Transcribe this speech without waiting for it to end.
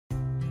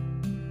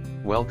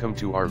Welcome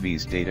to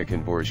RV's data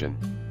conversion.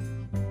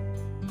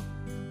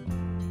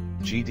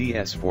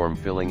 GDS form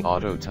filling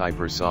auto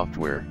typer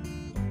software.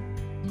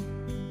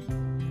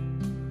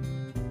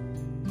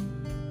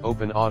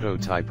 Open auto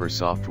typer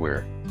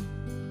software.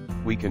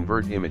 We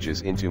convert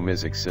images into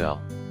MS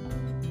Excel.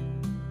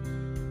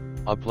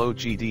 Upload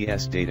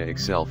GDS data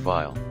Excel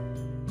file.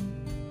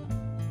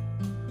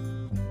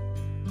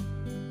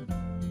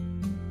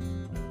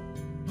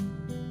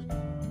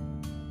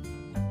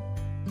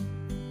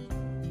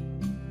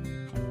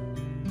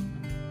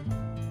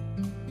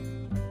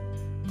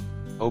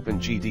 Open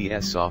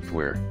GDS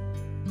software.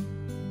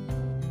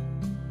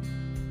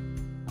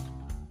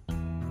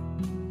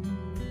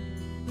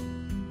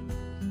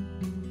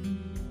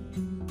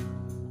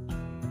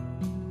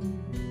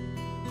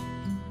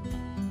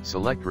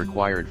 Select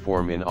required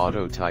form in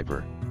auto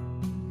typer.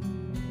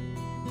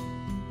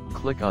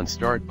 Click on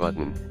Start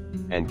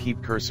button, and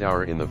keep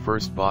cursor in the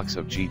first box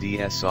of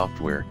GDS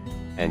software,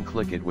 and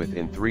click it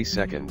within 3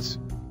 seconds.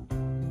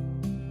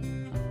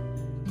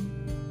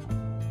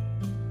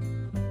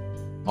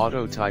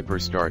 Auto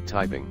typer start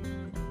typing.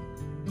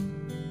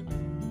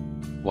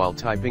 While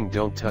typing,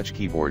 don't touch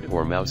keyboard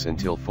or mouse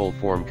until full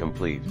form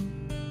complete.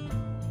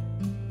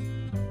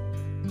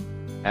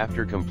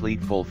 After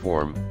complete full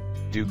form,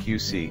 do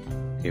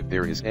QC. If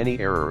there is any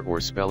error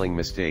or spelling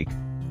mistake,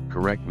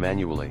 correct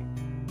manually.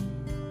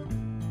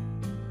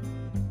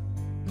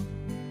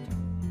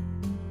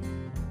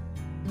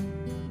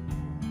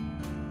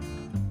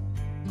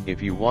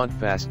 If you want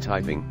fast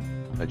typing,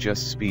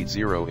 adjust speed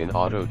 0 in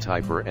auto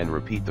typer and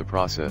repeat the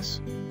process.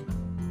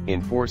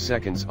 In 4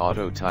 seconds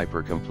auto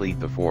typer complete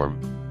the form.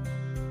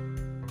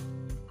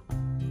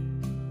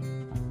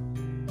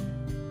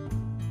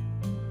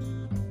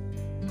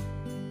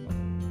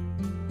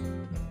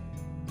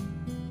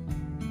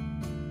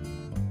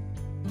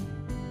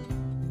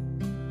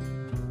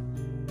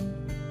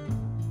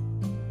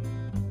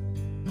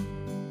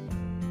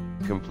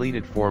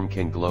 Completed form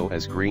can glow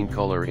as green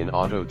color in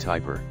auto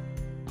typer.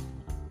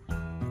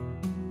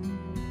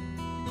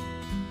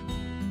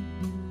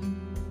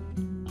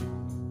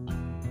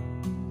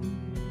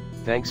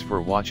 Thanks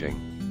for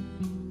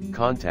watching.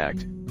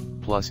 Contact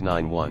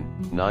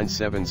 +91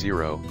 970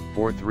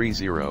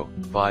 430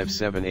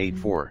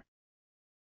 5784.